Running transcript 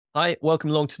Hi,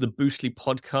 welcome along to the Boostly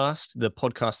podcast, the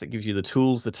podcast that gives you the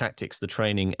tools, the tactics, the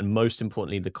training, and most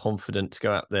importantly, the confidence to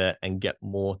go out there and get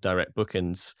more direct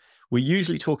bookings. We're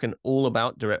usually talking all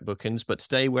about direct bookings, but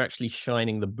today we're actually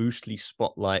shining the Boostly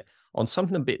spotlight on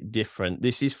something a bit different.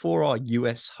 This is for our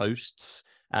US hosts.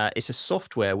 It's a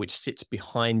software which sits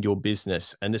behind your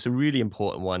business, and it's a really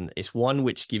important one. It's one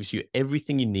which gives you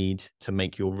everything you need to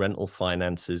make your rental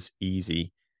finances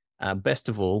easy. Best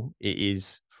of all, it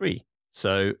is free.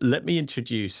 So let me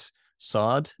introduce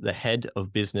Saad, the head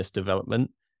of business development,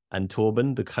 and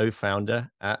Torben, the co-founder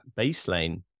at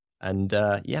Baselane. And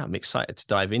yeah, I'm excited to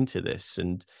dive into this.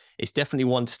 And it's definitely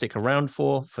one to stick around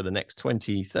for the next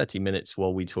 20, 30 minutes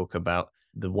while we talk about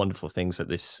the wonderful things that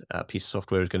this piece of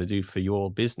software is going to do for your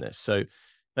business. So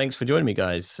thanks for joining me,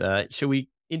 guys. Shall we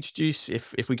introduce,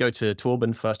 if we go to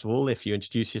Torben, first of all, if you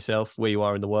introduce yourself, where you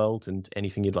are in the world, and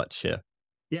anything you'd like to share?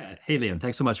 Yeah. Hey, Liam.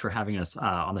 Thanks so much for having us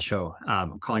on the show.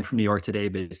 I'm calling from New York today.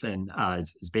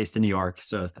 It's based in New York.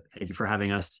 So thank you for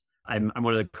having us. I'm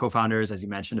one of the co-founders, as you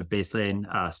mentioned, of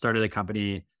Baselane. Started the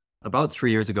company about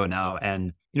 3 years ago now,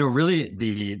 and really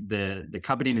the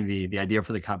company and the idea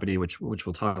for the company, which we'll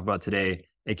talk about today,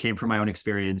 it came from my own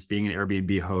experience being an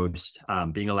Airbnb host,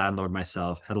 being a landlord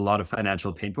myself. Had a lot of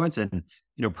financial pain points, and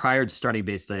prior to starting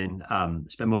Baselane,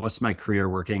 spent most of my career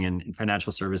working in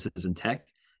financial services and tech,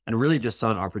 and really just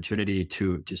saw an opportunity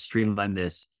to streamline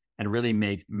this and really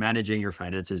make managing your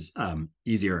finances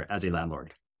easier as a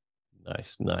landlord.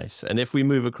 Nice, nice. And if we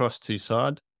move across to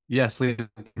Saad, Yes, Liam,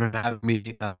 thank you for having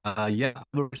me. Yeah,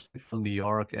 I'm originally from New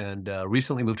York and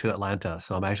recently moved to Atlanta.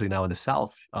 So I'm actually now in the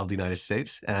south of the United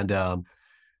States. And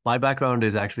my background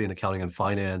is actually in accounting and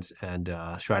finance and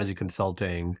strategy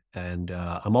consulting. And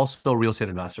I'm also a real estate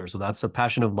investor. So that's a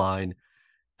passion of mine.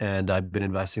 And I've been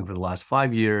investing for the last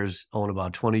 5 years, own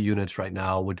about 20 units right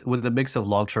now with a mix of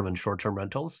long-term and short-term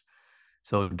rentals.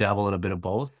 So dabble in a bit of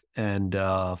both. And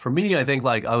for me, I think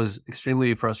like I was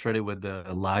extremely frustrated with the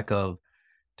lack of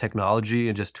technology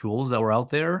and just tools that were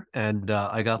out there. And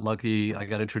I got lucky. I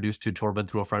got introduced to Torben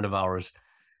through a friend of ours.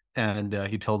 And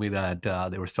he told me that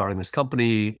they were starting this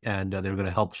company and they were going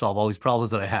to help solve all these problems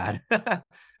that I had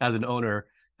as an owner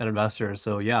and investor.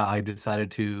 So yeah, I decided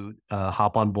to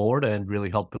hop on board and really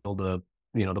help build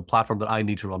the platform that I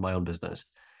need to run my own business.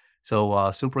 So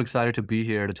super excited to be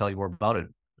here to tell you more about it.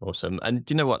 awesome. And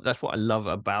do you know what? That's what I love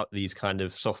about these kind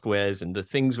of softwares and the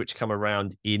things which come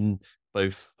around in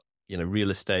both,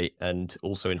 real estate and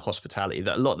also in hospitality,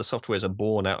 that a lot of the softwares are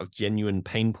born out of genuine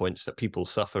pain points that people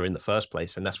suffer in the first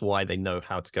place. And that's why they know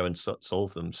how to go and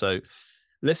solve them. So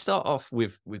let's start off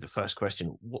with the first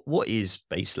question. What is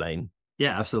Baselane?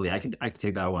 Yeah, absolutely. I can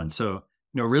take that one. So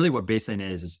really what Baselane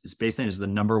is Baselane is the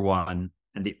number one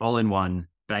and the all-in-one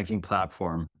banking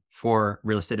platform for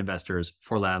real estate investors,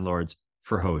 for landlords,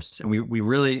 for hosts, and we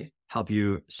really help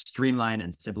you streamline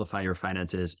and simplify your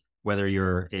finances, whether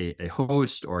you're a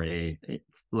host or a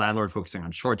landlord focusing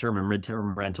on short-term and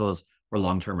mid-term rentals or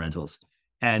long-term rentals.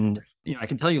 And I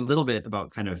can tell you a little bit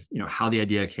about kind of how the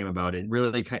idea came about. It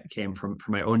really came from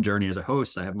my own journey as a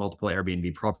host. I have multiple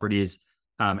Airbnb properties,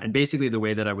 and basically the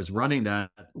way that I was running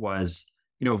that was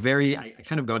I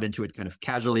kind of got into it kind of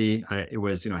casually. It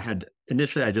was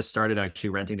initially I just started actually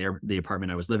renting the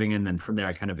apartment I was living in. Then from there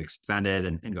I kind of expanded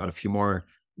and got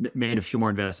made a few more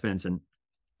investments, and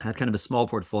had kind of a small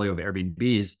portfolio of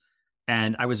Airbnbs.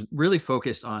 And I was really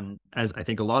focused on, as I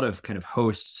think a lot of kind of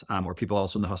hosts or people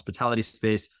also in the hospitality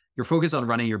space, you're focused on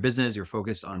running your business, you're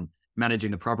focused on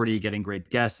managing the property, getting great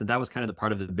guests. And that was kind of the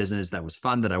part of the business that was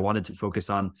fun that I wanted to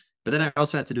focus on. But then I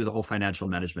also had to do the whole financial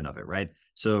management of it, right?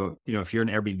 So, if you're an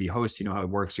Airbnb host, you know how it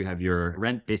works. You have your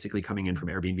rent basically coming in from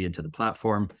Airbnb into the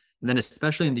platform. And then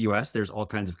especially in the US, there's all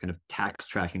kinds of kind of tax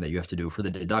tracking that you have to do for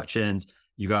the deductions.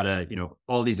 You gotta,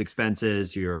 all these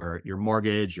expenses, your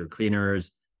mortgage, your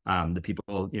cleaners, the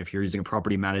people, if you're using a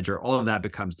property manager, all of that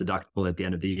becomes deductible at the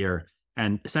end of the year.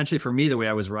 And essentially for me, the way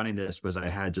I was running this was I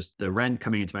had just the rent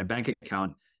coming into my bank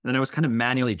account, and then I was kind of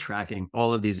manually tracking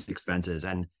all of these expenses.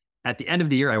 And at the end of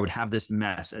the year, I would have this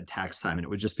mess at tax time, and it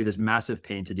would just be this massive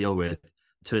pain to deal with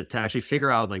to actually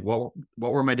figure out like what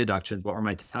were my deductions, what were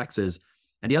my taxes.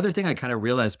 And the other thing I kind of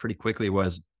realized pretty quickly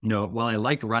was, while I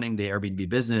liked running the Airbnb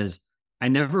business, I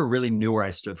never really knew where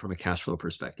I stood from a cash flow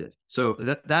perspective. So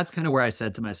that's kind of where I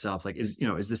said to myself, like, is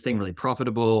this thing really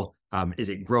profitable? Is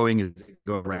it growing? Is it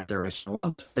going the right direction?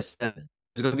 I said,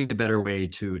 there's going to be a better way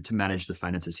to manage the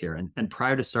finances here. And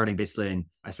prior to starting Baselane,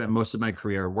 I spent most of my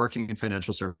career working in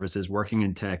financial services, working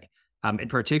in tech, in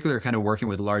particular, kind of working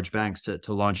with large banks to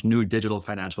launch new digital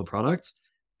financial products.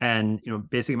 And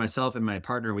basically myself and my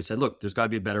partner, we said, look, there's got to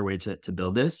be a better way to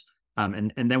build this.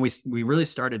 And then we really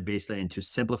started Baselane to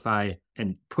simplify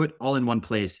and put all in one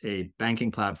place a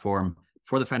banking platform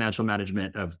for the financial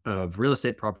management of real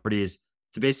estate properties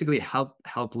to basically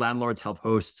help landlords, help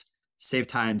hosts save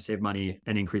time, save money,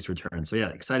 and increase returns. So yeah,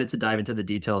 excited to dive into the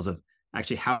details of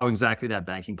actually how exactly that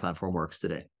banking platform works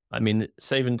today. I mean,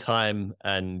 saving time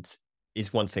and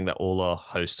is one thing that all our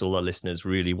hosts, all our listeners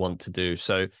really want to do.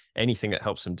 So anything that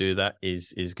helps them do that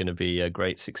is going to be a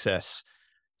great success.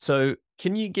 So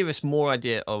can you give us more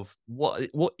idea of what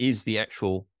is the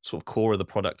actual sort of core of the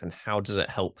product and how does it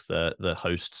help the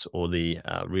hosts or the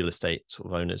real estate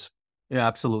sort of owners? Yeah,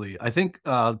 absolutely. I think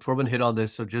Torben hit on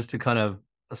this. So just to kind of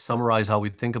summarize how we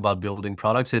think about building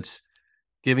products, it's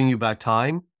giving you back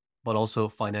time, but also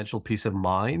financial peace of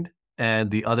mind.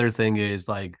 And the other thing is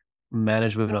like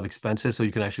management of expenses, so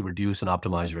you can actually reduce and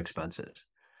optimize your expenses.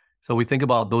 So we think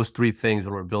about those three things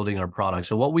when we're building our product.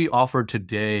 So what we offer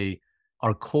today,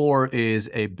 our core is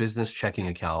a business checking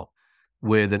account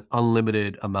with an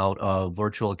unlimited amount of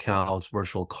virtual accounts,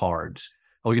 virtual cards.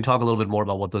 And we can talk a little bit more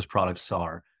about what those products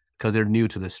are because they're new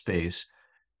to this space.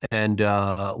 And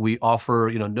we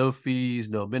offer, no fees,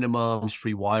 no minimums,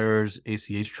 free wires,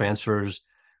 ACH transfers.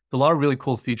 A lot of really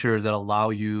cool features that allow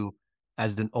you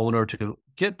as an owner to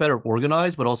get better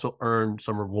organized, but also earn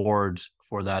some rewards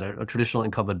for that. A traditional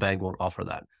incumbent bank won't offer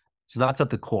that. So that's at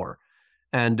the core.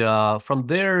 And from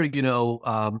there,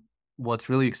 what's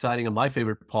really exciting and my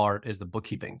favorite part is the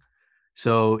bookkeeping.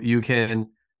 So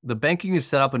the banking is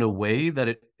set up in a way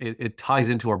that it ties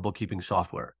into our bookkeeping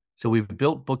software. So we've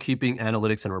built bookkeeping,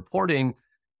 analytics, and reporting,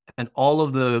 and all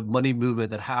of the money movement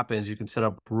that happens, you can set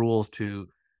up rules to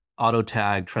auto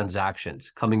tag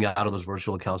transactions coming out of those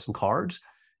virtual accounts and cards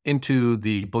into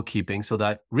the bookkeeping so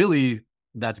that really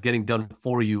that's getting done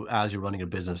for you as you're running your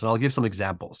business. And I'll give some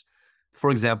examples.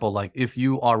 For example, like if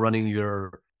you are running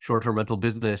your short-term rental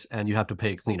business and you have to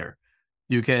pay a cleaner,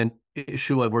 you can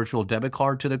issue a virtual debit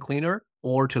card to the cleaner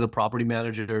or to the property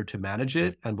manager to manage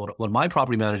it. And what my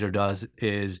property manager does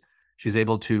is she's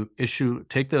able to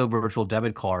take the virtual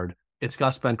debit card. It's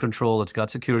got spend control, it's got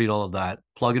security and all of that,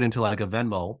 plug it into like a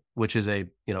Venmo, which is a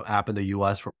app in the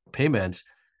US for payments,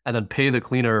 and then pay the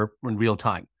cleaner in real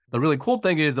time. The really cool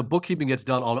thing is the bookkeeping gets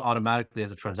done automatically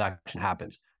as a transaction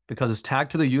happens because it's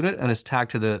tagged to the unit and it's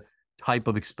tagged to the type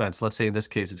of expense. Let's say in this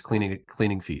case, it's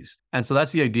cleaning fees. And so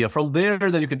that's the idea. From there,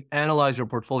 then you can analyze your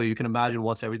portfolio. You can imagine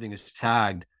once everything is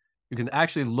tagged, you can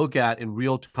actually look at in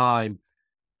real time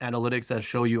analytics that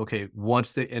show you, okay,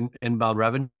 what's the inbound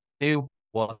revenue,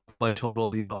 what's my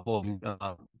total,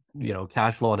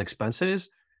 cash flow and expenses,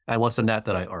 and what's the net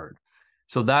that I earned.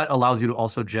 So that allows you to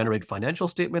also generate financial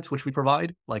statements, which we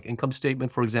provide, like income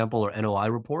statement, for example, or NOI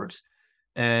reports.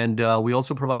 And we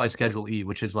also provide Schedule E,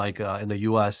 which is like in the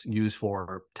US used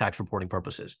for tax reporting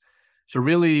purposes. So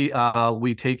really,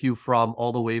 we take you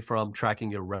all the way from tracking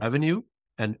your revenue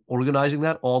and organizing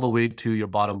that all the way to your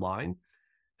bottom line.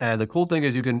 And the cool thing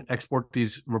is you can export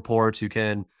these reports. You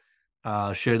can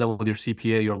share them with your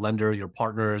CPA, your lender, your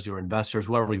partners, your investors,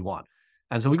 whoever you want.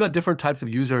 And so we've got different types of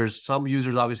users. Some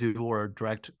users, obviously, who are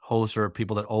direct hosts or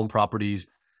people that own properties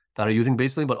that are using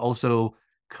Baselane, but also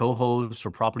co-hosts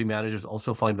or property managers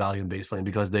also find value in Baselane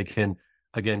because they can,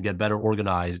 again, get better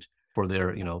organized for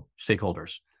their,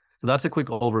 stakeholders. So that's a quick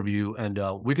overview. And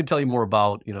we can tell you more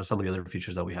about, some of the other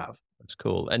features that we have. That's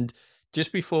cool. And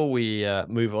just before we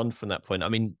move on from that point, I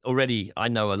mean, already I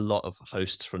know a lot of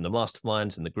hosts from the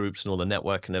masterminds and the groups and all the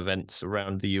networking events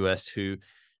around the US who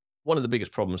one of the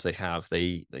biggest problems they have,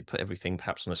 they put everything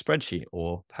perhaps on a spreadsheet,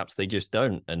 or perhaps they just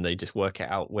don't, and they just work it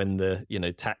out when the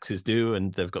tax is due,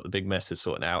 and they've got the big mess to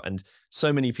sort out. And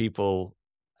so many people,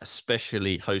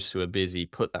 especially hosts who are busy,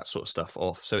 put that sort of stuff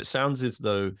off. So it sounds as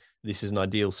though this is an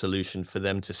ideal solution for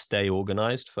them to stay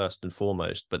organized first and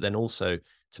foremost, but then also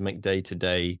to make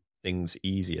day-to-day things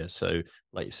easier. So,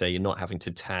 like you say, you're not having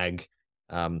to tag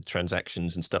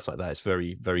transactions and stuff like that. It's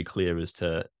very, very clear as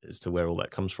to where all that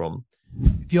comes from.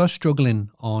 If you're struggling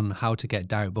on how to get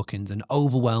direct bookings and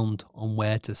overwhelmed on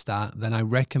where to start, then I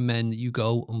recommend you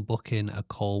go and book in a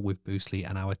call with Boostly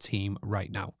and our team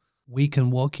right now. We can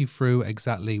walk you through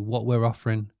exactly what we're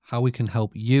offering, how we can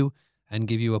help you, and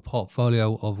give you a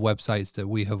portfolio of websites that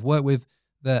we have worked with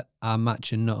that are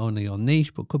matching not only your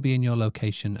niche, but could be in your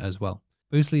location as well.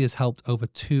 Boostly has helped over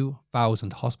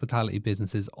 2,000 hospitality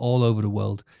businesses all over the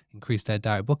world increase their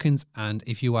direct bookings. And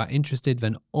if you are interested,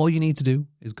 then all you need to do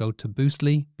is go to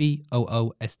Boostly,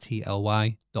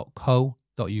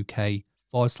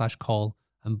 boostly.co.uk/call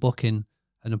and book in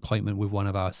an appointment with one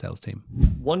of our sales team.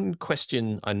 One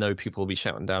question I know people will be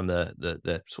shouting down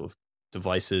the sort of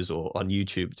devices or on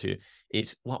YouTube to,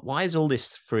 it's why is all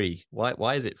this free?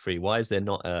 Why is it free? Why is there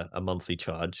not a monthly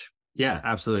charge? Yeah,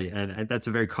 absolutely. And that's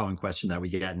a very common question that we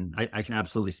get. And I can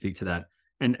absolutely speak to that.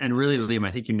 And really, Liam, I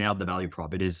think you nailed the value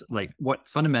prop. It is like what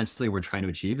fundamentally we're trying to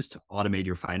achieve is to automate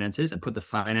your finances and put the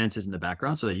finances in the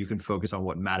background so that you can focus on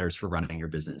what matters for running your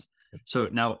business. So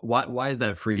now why is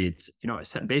that free? It's,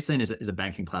 Baseline is a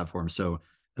banking platform. So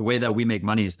the way that we make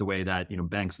money is the way that,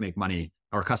 banks make money.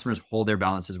 Our customers hold their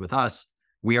balances with us.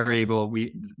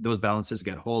 Those balances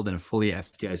get held in a fully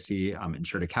FDIC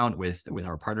insured account with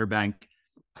our partner bank.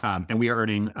 And we are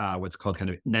earning what's called kind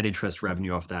of net interest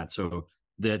revenue off that. So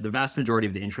the vast majority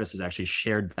of the interest is actually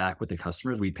shared back with the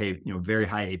customers. We pay very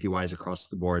high APYs across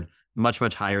the board, much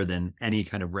higher than any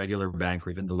kind of regular bank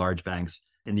or even the large banks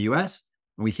in the US.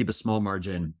 And we keep a small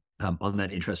margin on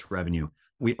that interest revenue.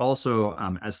 We also,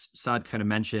 as Saad kind of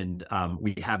mentioned,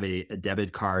 we have a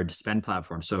debit card spend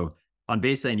platform. So on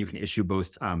Baseline, you can issue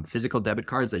both physical debit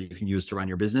cards that you can use to run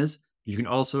your business. You can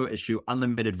also issue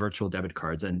unlimited virtual debit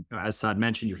cards. And as Saad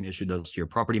mentioned, you can issue those to your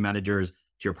property managers, to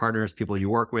your partners, people you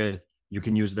work with. You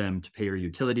can use them to pay your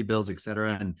utility bills, et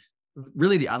cetera. And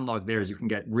really the unlock there is you can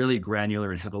get really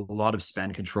granular and have a lot of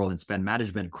spend control and spend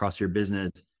management across your business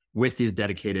with these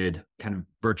dedicated kind of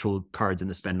virtual cards in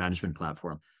the spend management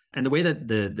platform. And the way that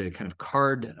the kind of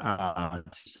card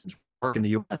systems work in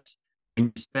the US,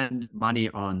 when you spend money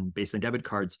on Baseline debit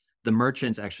cards, the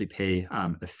merchants actually pay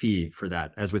a fee for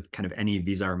that, as with kind of any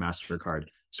Visa or MasterCard.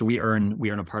 So we earn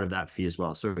a part of that fee as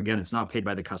well. So again, it's not paid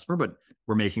by the customer, but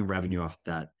we're making revenue off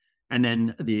that. And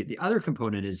then the other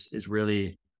component is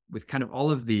really with kind of all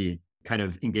of the kind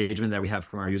of engagement that we have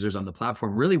from our users on the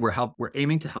platform. Really, we're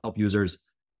aiming to help users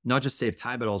not just save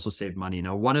time, but also save money.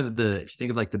 Now, if you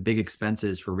think of like the big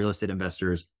expenses for real estate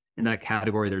investors, in that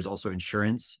category, there's also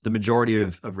insurance. The majority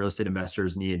of real estate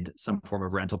investors need some form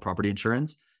of rental property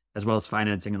insurance, as well as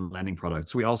financing and lending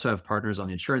products. So we also have partners on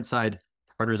the insurance side,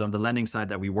 partners on the lending side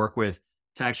that we work with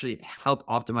to actually help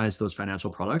optimize those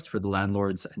financial products for the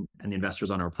landlords and the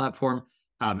investors on our platform.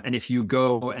 And if you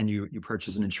go and you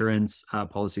purchase an insurance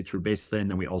policy through Baseline,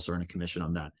 then we also earn a commission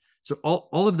on that. So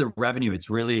all of the revenue,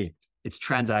 it's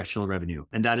transactional revenue,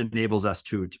 and that enables us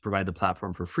to provide the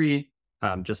platform for free,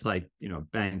 just like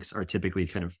banks are typically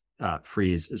kind of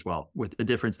frees as well, with the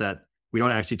difference that we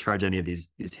don't actually charge any of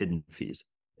these hidden fees.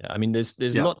 Yeah, I mean,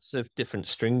 there's lots of different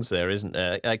strings there, isn't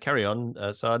there? Carry on,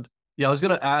 Saad. Yeah, I was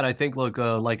gonna add, I think, look,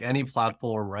 like any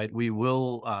platform, right? We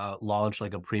will launch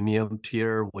like a premium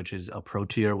tier, which is a pro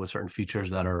tier with certain features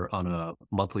that are on a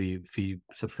monthly fee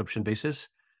subscription basis.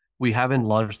 We haven't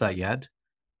launched that yet,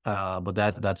 but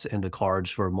that's in the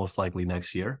cards for most likely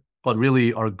next year. But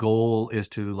really, our goal is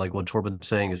to, like what Torbin's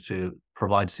saying, is to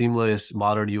provide seamless,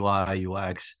 modern UI,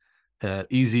 UX,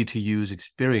 easy to use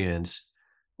experience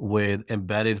with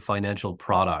embedded financial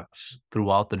products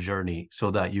throughout the journey so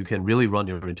that you can really run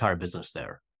your entire business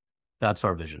there. That's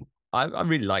our vision. I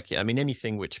really like it. I mean,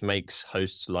 anything which makes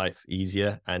hosts' life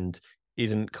easier and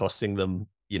isn't costing them,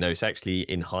 it's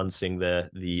actually enhancing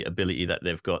the ability that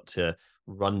they've got to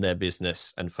run their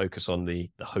business and focus on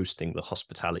the hosting, the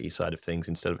hospitality side of things,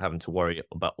 instead of having to worry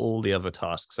about all the other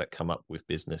tasks that come up with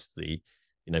business, the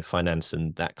finance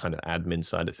and that kind of admin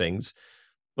side of things.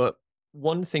 But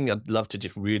one thing I'd love to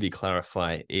just really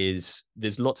clarify is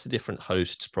there's lots of different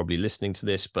hosts probably listening to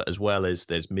this, but as well as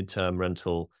there's midterm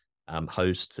rental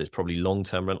hosts, there's probably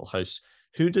long-term rental hosts.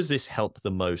 Who does this help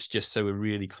the most? Just so we're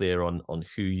really clear on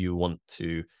who you want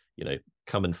to,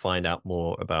 come and find out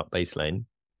more about Baseline.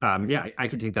 Yeah, I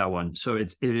can take that one. So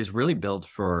it is really built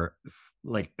for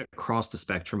like across the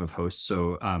spectrum of hosts.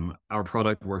 So our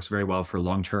product works very well for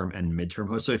long-term and midterm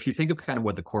hosts. So if you think of kind of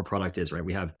what the core product is, right?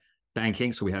 We have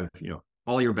banking. So we have,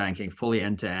 all your banking fully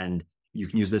end to end. You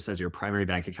can use this as your primary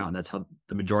bank account. That's how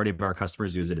the majority of our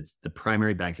customers use it. It's the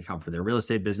primary bank account for their real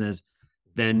estate business.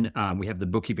 Then we have the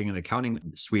bookkeeping and accounting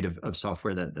suite of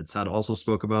software that Saad also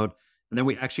spoke about. And then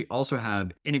we actually also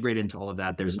have integrated into all of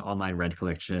that, there's an online rent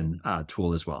collection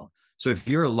tool as well. So if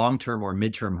you're a long-term or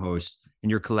midterm host and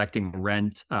you're collecting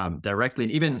rent directly,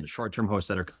 and even short-term hosts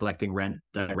that are collecting rent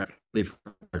directly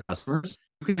from their customers,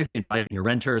 you can invite your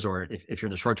renters, or if you're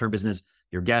in the short-term business,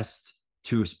 your guests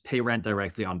to pay rent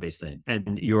directly on Baseline.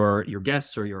 And your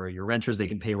guests or your renters, they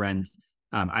can pay rent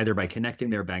either by connecting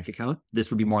their bank account. This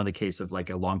would be more in the case of like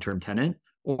a long-term tenant,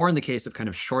 or in the case of kind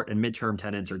of short and midterm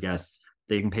tenants or guests,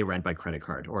 they can pay rent by credit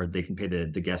card, or they can pay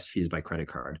the guest fees by credit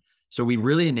card. So we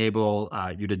really enable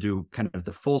you to do kind of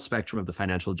the full spectrum of the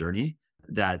financial journey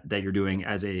that you're doing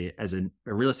as a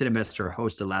real estate investor, a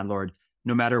host, a landlord,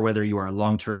 no matter whether you are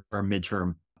long-term,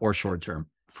 midterm, or short-term.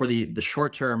 For the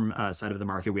short-term side of the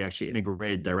market, we actually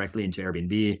integrate directly into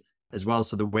Airbnb as well.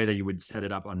 So the way that you would set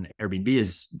it up on Airbnb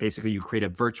is basically you create a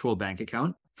virtual bank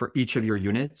account for each of your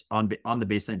units on the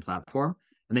Baseline platform.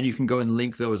 And then you can go and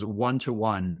link those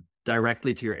one-to-one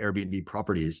directly to your Airbnb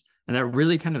properties. And that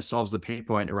really kind of solves the pain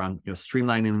point around,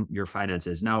 streamlining your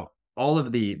finances. Now, all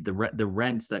of the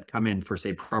rents that come in for,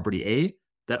 say, property A,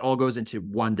 that all goes into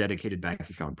one dedicated bank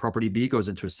account. Property B goes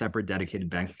into a separate dedicated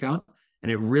bank account.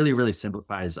 And it really, really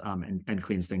simplifies and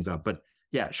cleans things up. But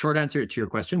yeah, short answer to your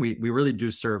question, we really do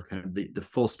serve kind of the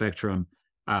full spectrum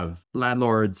of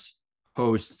landlords,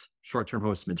 hosts, short-term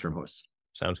hosts, midterm hosts.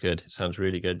 Sounds good. Sounds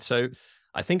really good. So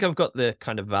I think I've got the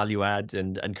kind of value add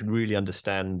and can really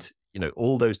understand,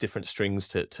 all those different strings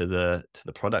to the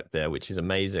product there, which is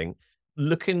amazing.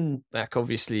 Looking back,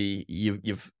 obviously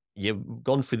you've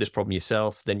gone through this problem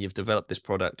yourself, then you've developed this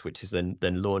product, which is then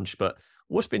launched. But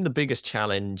what's been the biggest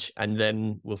challenge? And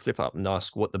then we'll flip up and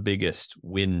ask what the biggest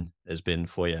win has been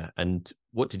for you, and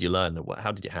what did you learn?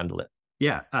 How did you handle it?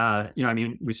 Yeah,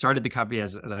 we started the company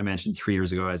as I mentioned 3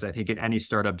 years ago. As I think in any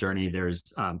startup journey,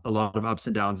 there's a lot of ups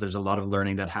and downs. There's a lot of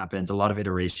learning that happens, a lot of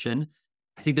iteration.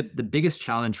 I think that the biggest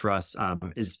challenge for us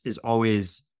is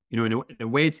always, in a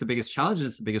way, it's the biggest challenge and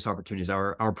it's the biggest opportunity is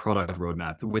our product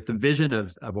roadmap. With the vision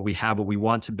of what we have, what we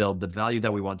want to build, the value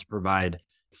that we want to provide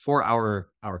for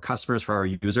our customers, for our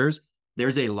users,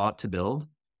 there's a lot to build.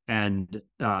 And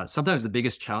sometimes the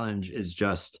biggest challenge is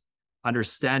just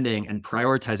understanding and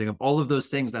prioritizing of all of those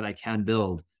things that I can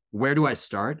build. Where do I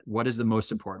start? What is the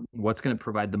most important? What's going to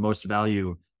provide the most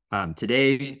value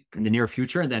today, in the near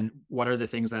future? And then what are the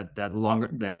things that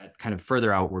kind of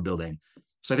further out we're building?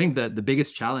 So I think that the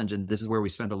biggest challenge, and this is where we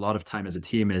spend a lot of time as a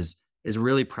team, is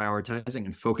really prioritizing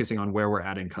and focusing on where we're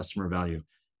adding customer value.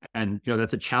 And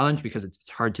that's a challenge because it's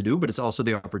hard to do, but it's also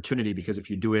the opportunity, because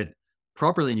if you do it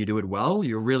properly and you do it well,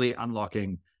 you're really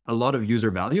unlocking a lot of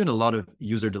user value and a lot of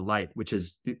user delight, which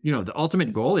is, the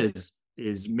ultimate goal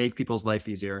is make people's life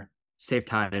easier, save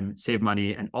time, save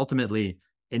money, and ultimately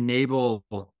enable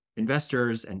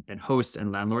investors and hosts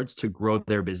and landlords to grow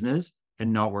their business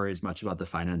and not worry as much about the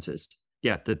finances.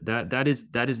 Yeah, that is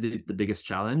the biggest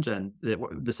challenge. And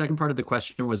the second part of the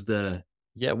question was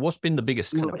what's been the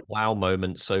biggest kind of wow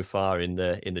moment so far in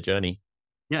the journey?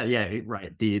 Yeah,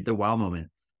 right. The wow moment.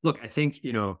 Look, I think,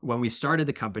 when we started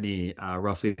the company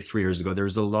roughly 3 years ago, there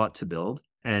was a lot to build.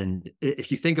 And if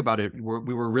you think about it, we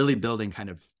were really building kind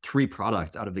of 3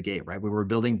 products out of the gate, right? We were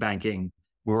building banking,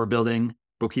 we were building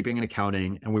bookkeeping and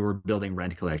accounting, and we were building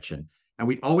rent collection. And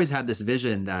we always had this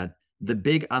vision that the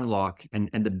big unlock and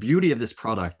the beauty of this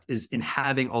product is in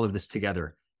having all of this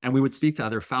together. And we would speak to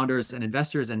other founders and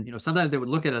investors, and sometimes they would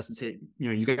look at us and say,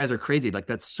 you guys are crazy. Like,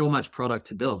 that's so much product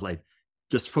to build. Like,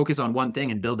 just focus on one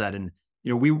thing and build that. And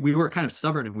we were kind of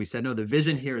stubborn, and we said, no, the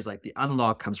vision here is like the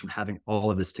unlock comes from having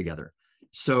all of this together.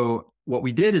 So what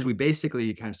we did is we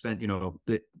basically kind of spent,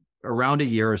 around a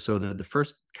year or so, the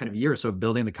first kind of year or so of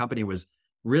building the company was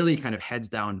really kind of heads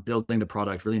down, building the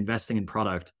product, really investing in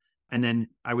product. And then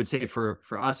I would say for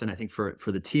us, and I think for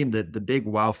the team, that the big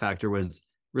wow factor was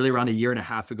really around a year and a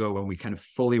half ago, when we kind of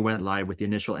fully went live with the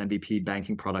initial MVP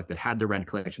banking product that had the rent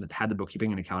collection, that had the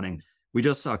bookkeeping and accounting. We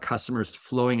just saw customers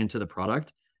flowing into the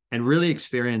product and really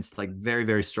experienced like very,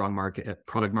 very strong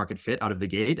product market fit out of the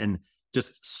gate, and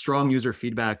just strong user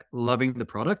feedback, loving the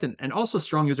product, and also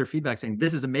strong user feedback saying,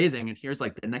 this is amazing, and here's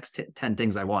like the next 10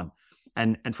 things I want.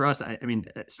 And for us, I mean,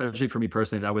 especially for me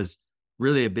personally, that was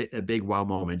really a big wow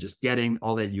moment, just getting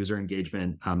all that user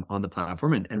engagement on the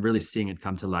platform and really seeing it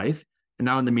come to life. And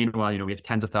now in the meanwhile, we have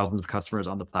tens of thousands of customers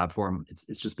on the platform.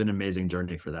 It's just been an amazing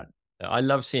journey for that. I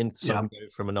love seeing someone go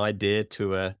from an idea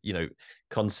to a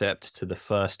concept to the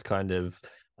first kind of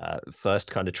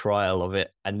trial of it,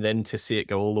 and then to see it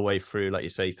go all the way through, like you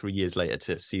say, 3 years later,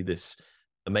 to see this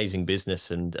amazing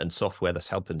business and software that's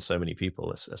helping so many people.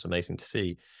 That's amazing to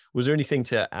see. Was there anything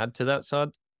to add to that, Saad?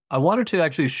 I wanted to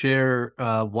actually share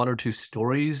 1 or 2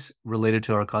 stories related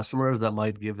to our customers that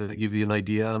might give you an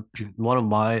idea. One of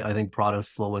my, I think,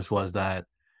 proudest moments was that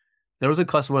there was a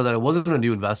customer that wasn't a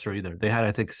new investor either. They had,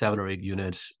 I think, 7 or 8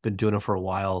 units, been doing it for a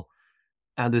while.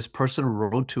 And this person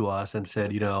wrote to us and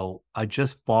said, I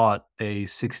just bought a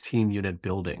 16-unit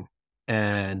building.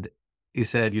 And he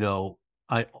said,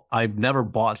 I've never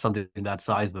bought something that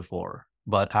size before.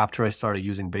 But after I started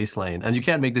using Baselane, and you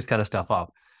can't make this kind of stuff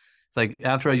up. It's like,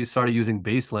 after I started using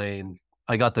Baselane,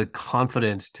 I got the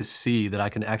confidence to see that I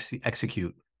can actually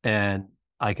execute, and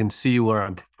I can see where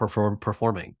I'm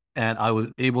performing. And I was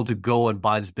able to go and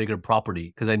buy this bigger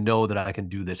property because I know that I can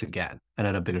do this again and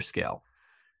at a bigger scale.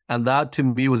 And that to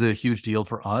me was a huge deal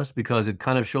for us, because it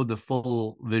kind of showed the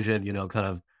full vision, kind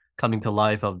of coming to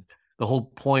life of the whole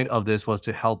point of this was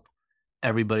to help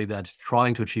everybody that's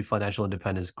trying to achieve financial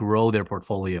independence grow their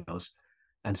portfolios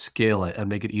and scale it and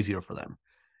make it easier for them.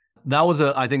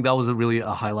 I think that was really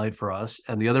a highlight for us.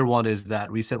 And the other one is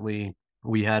that recently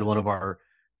we had one of our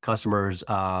customers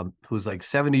who's like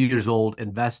 70 years old,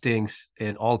 investing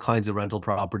in all kinds of rental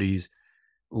properties,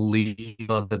 leave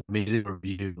us an amazing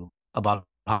review about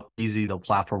how easy the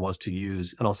platform was to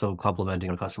use, and also complimenting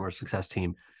our customer success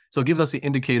team. So it gives us the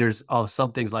indicators of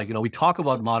some things like, we talk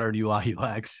about modern UI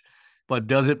UX, but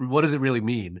what does it really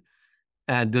mean?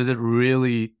 And does it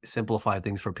really simplify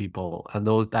things for people? And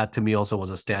that to me also was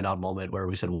a standout moment where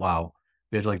we said, wow,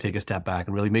 we have to take a step back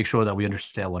and really make sure that we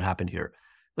understand what happened here.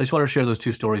 I just want to share those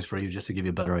two stories for you just to give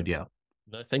you a better idea.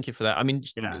 No, thank you for that. I mean,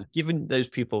 giving those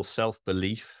people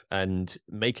self-belief and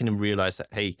making them realize that,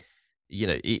 hey,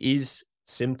 it is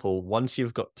simple once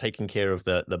you've got taken care of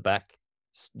the back,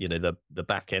 the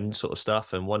back end sort of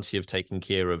stuff. And once you've taken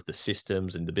care of the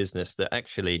systems and the business, that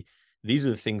actually these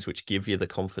are the things which give you the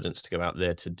confidence to go out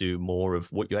there to do more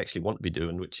of what you actually want to be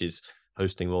doing, which is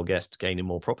hosting more guests, gaining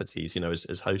more properties,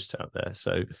 as hosts out there.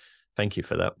 So thank you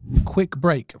for that. Quick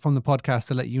break from the podcast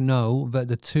to let you know that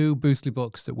the two Boostly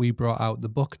books that we brought out, the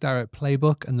Book Direct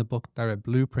Playbook and the Book Direct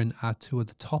Blueprint, are two of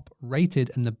the top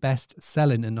rated and the best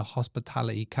selling in the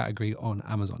hospitality category on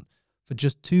Amazon. For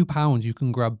just £2, you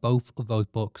can grab both of those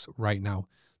books right now.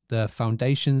 The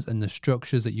foundations and the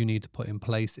structures that you need to put in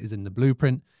place is in the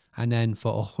Blueprint. And then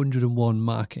for 101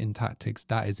 marketing tactics,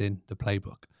 that is in the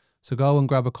Playbook. So go and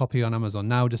grab a copy on Amazon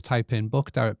now. Just type in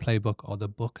Book Direct Playbook or the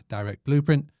Book Direct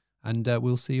Blueprint, and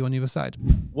we'll see you on the other side.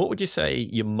 What would you say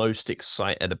you're most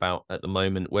excited about at the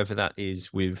moment, whether that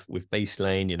is with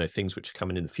Baselane, things which are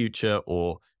coming in the future,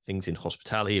 or things in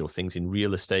hospitality, or things in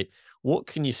real estate? What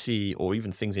can you see, or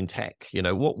even things in tech?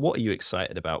 What are you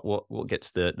excited about? What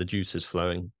gets the juices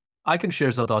flowing? I can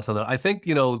share some thoughts on that. I think,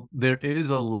 there is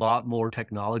a lot more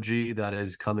technology that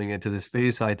is coming into this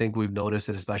space. I think we've noticed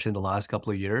it, especially in the last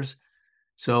couple of years.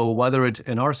 So whether it's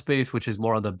in our space, which is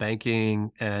more on the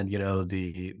banking and,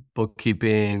 the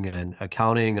bookkeeping and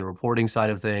accounting and reporting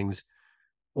side of things,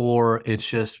 or it's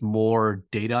just more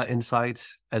data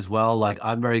insights as well.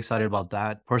 I'm very excited about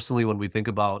that. Personally, when we think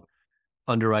about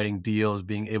underwriting deals,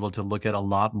 being able to look at a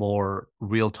lot more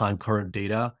real-time current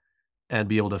data and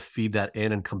be able to feed that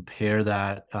in and compare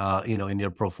that, in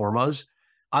your pro formas.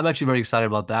 I'm actually very excited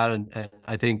about that. And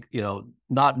I think,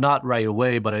 not right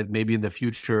away, but maybe in the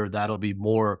future, that'll be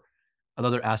more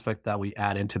another aspect that we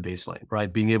add into Baselane,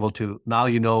 right? Being able to, now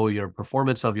your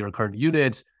performance of your current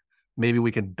units, maybe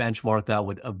we can benchmark that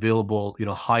with available,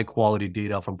 high quality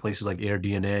data from places like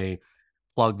AirDNA,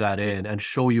 plug that in and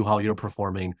show you how you're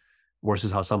performing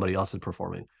versus how somebody else is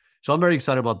performing. So I'm very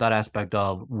excited about that aspect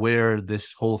of where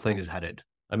this whole thing is headed.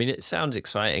 I mean, it sounds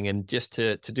exciting, and just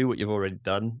to do what you've already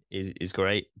done is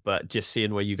great. But just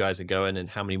seeing where you guys are going and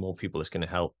how many more people it's going to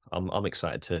help, I'm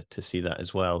excited to see that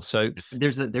as well. So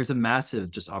there's a massive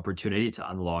just opportunity to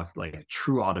unlock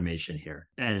true automation here.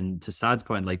 And to Saad's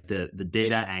point, the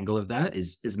data angle of that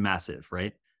is massive,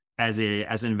 right? As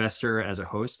an investor, as a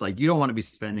host, you don't want to be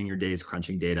spending your days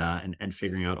crunching data and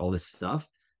figuring out all this stuff.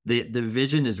 The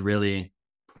vision is really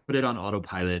put it on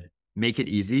autopilot, make it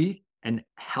easy, and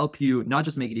help you not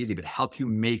just make it easy, but help you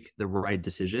make the right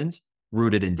decisions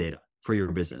rooted in data for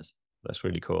your business. That's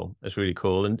really cool. That's really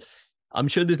cool. And I'm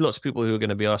sure there's lots of people who are going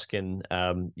to be asking,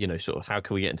 sort of how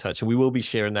can we get in touch? And we will be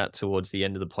sharing that towards the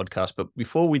end of the podcast. But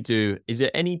before we do, is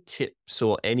there any tips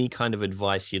or any kind of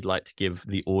advice you'd like to give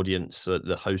the audience,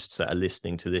 the hosts that are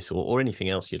listening to this, or anything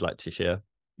else you'd like to share?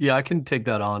 Yeah, I can take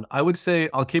that on. I would say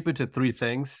I'll keep it to three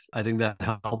things. I think that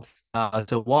helps.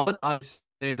 So one, I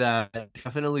say that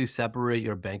definitely separate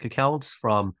your bank accounts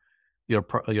from your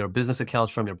business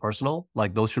accounts from your personal.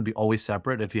 Those should be always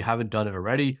separate. If you haven't done it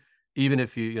already, even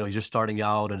if you're just starting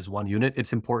out and it's one unit,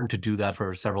 it's important to do that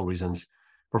for several reasons: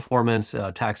 performance,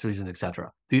 tax reasons,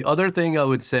 etc. The other thing I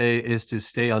would say is to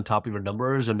stay on top of your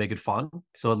numbers and make it fun.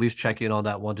 So at least check in on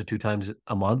that 1 to 2 times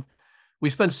a month. We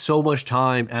spend so much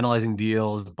time analyzing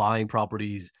deals, buying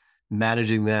properties,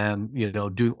 managing them,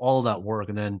 doing all of that work.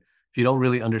 And then if you don't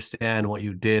really understand what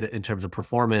you did in terms of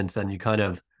performance, then you kind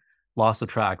of lost the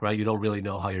track, right? You don't really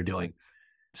know how you're doing.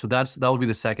 So that would be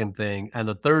the second thing. And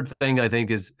the third thing I think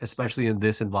is, especially in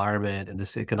this environment and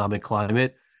this economic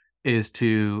climate, is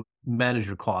to manage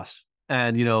your costs.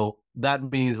 And,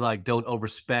 that means don't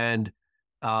overspend,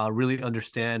 really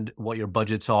understand what your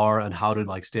budgets are and how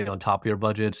to stay on top of your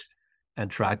budgets and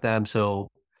track them. So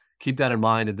keep that in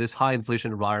mind. In this high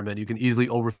inflation environment, you can easily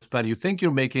overspend. You think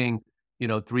you're making,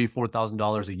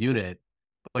 $3,000-$4,000 a unit,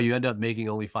 but you end up making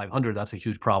only $500. That's a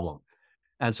huge problem.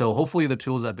 And so hopefully the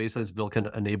tools that Baselane's built can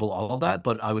enable all of that.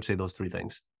 But I would say those three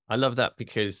things. I love that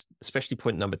because especially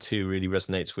point number 2 really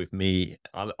resonates with me.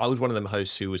 I was one of them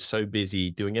hosts who was so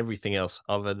busy doing everything else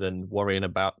other than worrying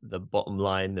about the bottom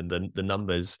line and the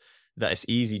numbers that it's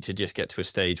easy to just get to a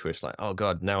stage where it's like, oh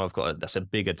God, now that's a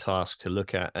bigger task to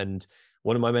look at. And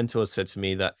one of my mentors said to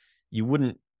me that you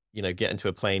wouldn't, get into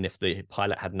a plane if the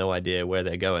pilot had no idea where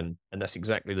they're going. And that's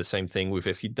exactly the same thing with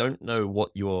if you don't know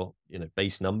what your,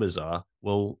 base numbers are,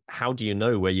 well, how do you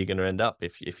know where you're going to end up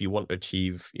if you want to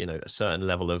achieve, a certain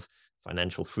level of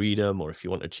financial freedom, or if you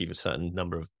want to achieve a certain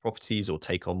number of properties or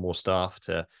take on more staff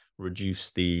to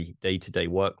reduce the day-to-day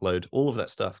workload? All of that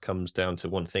stuff comes down to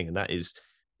one thing, and that is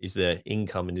there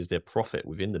income and is there profit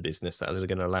within the business that is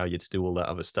going to allow you to do all that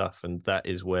other stuff? And that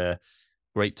is where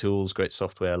great tools, great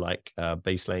software like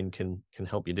Baselane can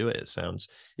help you do it. It sounds.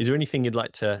 Is there anything you'd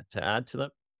like to add to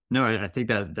that? No, I think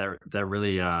that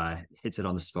really hits it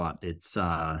on the spot. It's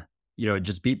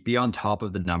just be on top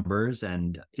of the numbers,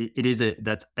 and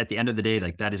that's at the end of the day,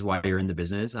 like that is why you're in the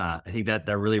business. I think that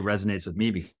really resonates with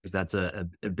me because that's a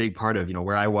big part of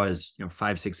where I was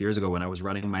 5-6 years ago when I was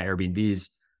running my Airbnbs.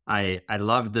 I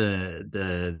love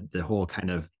the whole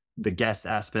kind of the guest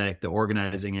aspect, the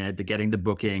organizing it, the getting the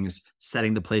bookings,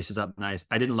 setting the places up nice.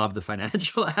 I didn't love the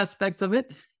financial aspects of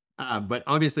it. But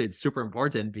obviously it's super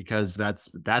important because that's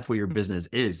what your business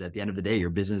is. At the end of the day, your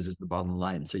business is the bottom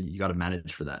line. So you got to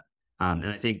manage for that. And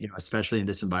I think, especially in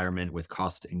this environment with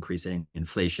costs increasing,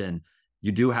 inflation,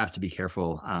 you do have to be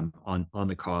careful on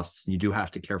the costs. You do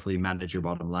have to carefully manage your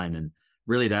bottom line. And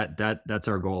really that's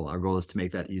our goal. Our goal is to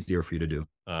make that easier for you to do.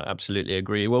 Absolutely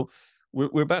agree. Well,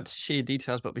 we're about to share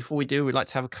details, but before we do, we'd like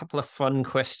to have a couple of fun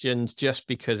questions just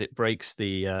because it breaks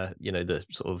the, the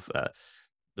sort of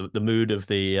the mood of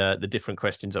the different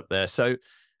questions up there. So a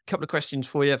couple of questions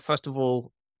for you. First of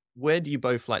all, where do you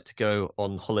both like to go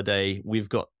on holiday? We've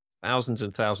got thousands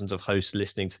and thousands of hosts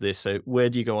listening to this. So where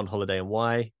do you go on holiday and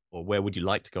why? Or where would you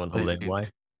like to go on holiday and why?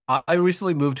 I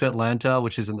recently moved to Atlanta,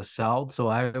 which is in the South. So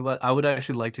I would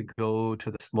actually like to go to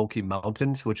the Smoky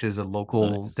Mountains, which is a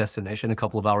local destination a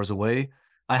couple of hours away.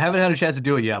 I haven't had a chance to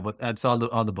do it yet, but that's on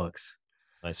the books.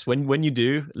 Nice. When you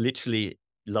do, literally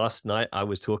last night I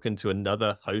was talking to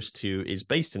another host who is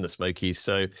based in the Smokies.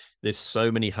 So there's so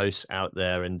many hosts out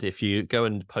there. And if you go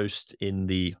and post in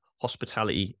the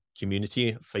hospitality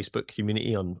community, Facebook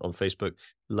community on Facebook,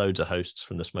 loads of hosts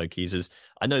from the Smokies.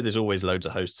 I know there's always loads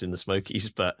of hosts in the Smokies,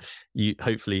 but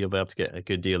hopefully you'll be able to get a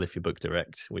good deal if you book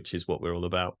direct, which is what we're all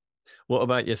about. What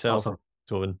about yourself, Awesome.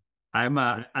 Torben? I'm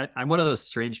one of those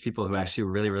strange people who actually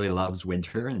really, really loves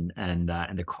winter and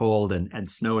the cold and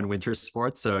snow and winter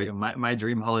sports. So my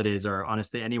dream holidays are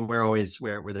honestly anywhere always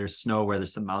where there's snow, where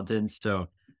there's some mountains. So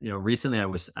recently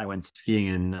I went skiing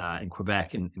in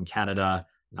Quebec in Canada.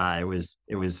 It was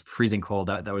freezing cold.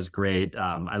 That was great.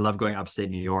 I love going upstate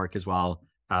New York as well.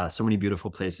 So many beautiful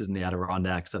places in the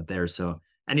Adirondacks up there. So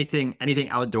anything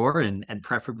outdoor and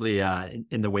preferably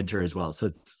in the winter as well. So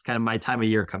it's kind of my time of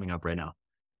year coming up right now.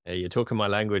 Hey, you're talking my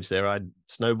language there. I'd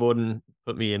snowboarding,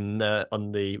 put me in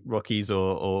on the Rockies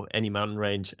or any mountain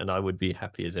range, and I would be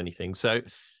happy as anything. So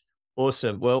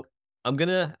awesome. Well, I'm going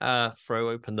to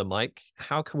throw open the mic.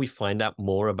 How can we find out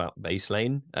more about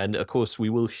Baselane? And of course,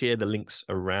 we will share the links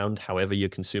around however you're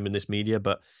consuming this media,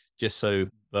 but just so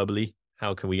verbally,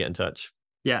 how can we get in touch?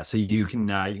 Yeah, so you can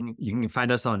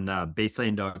find us on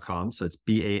baselane.com. So it's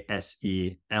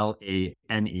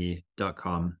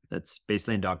BASELANE.com. That's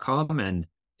baselane.com. And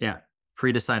yeah,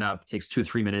 free to sign up. Takes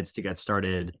 2-3 minutes to get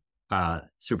started.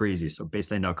 Super easy. So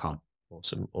baselane.com.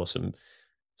 Awesome.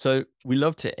 So we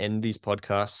love to end these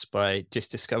podcasts by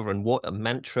just discovering what a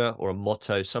mantra or a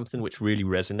motto, something which really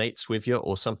resonates with you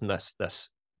or something that's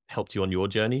helped you on your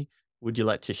journey. Would you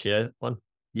like to share one?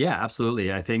 Yeah,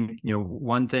 absolutely. I think,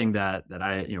 one thing that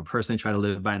I, personally try to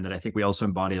live by and that I think we also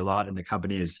embody a lot in the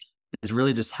company is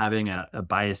really just having a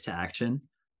bias to action,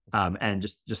 and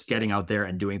just getting out there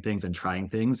and doing things and trying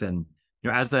things. And,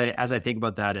 as I think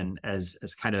about that and as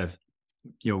kind of,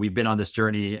 we've been on this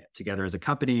journey together as a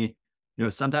company,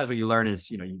 sometimes what you learn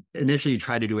is, initially you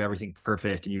try to do everything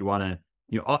perfect and you want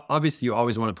to, obviously you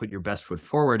always want to put your best foot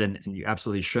forward and you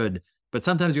absolutely should. But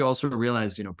sometimes you also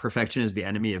realize, perfection is the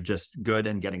enemy of just good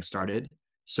and getting started.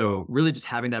 So really just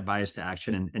having that bias to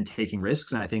action and taking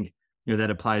risks. And I think, that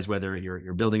applies whether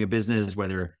you're building a business,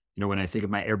 whether, when I think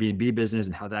of my Airbnb business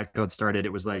and how that got started,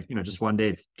 it was like, just one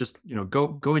day, just,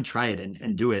 go and try it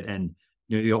and do it. And,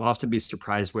 you'll often be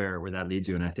surprised where that leads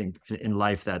you. And I think in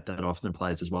life that often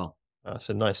applies as well. That's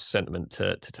a nice sentiment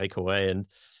to take away. And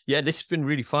yeah, this has been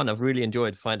really fun. I've really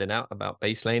enjoyed finding out about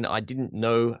Baselane. I didn't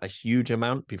know a huge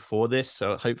amount before this,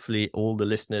 so hopefully all the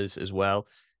listeners as well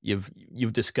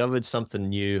you've discovered something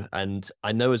new, and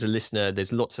I know as a listener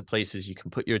there's lots of places you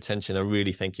can put your attention. I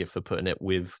really thank you for putting it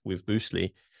with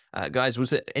Boostly. Guys,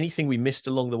 was there anything we missed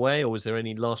along the way, or was there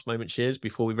any last moment shares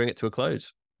before we bring it to a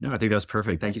close? No, I think that was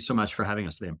perfect. Thank you so much for having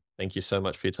us, Liam. Thank you so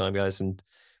much for your time, guys, and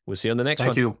we'll see you on the next one.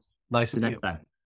 Thank you. Nice See you next time.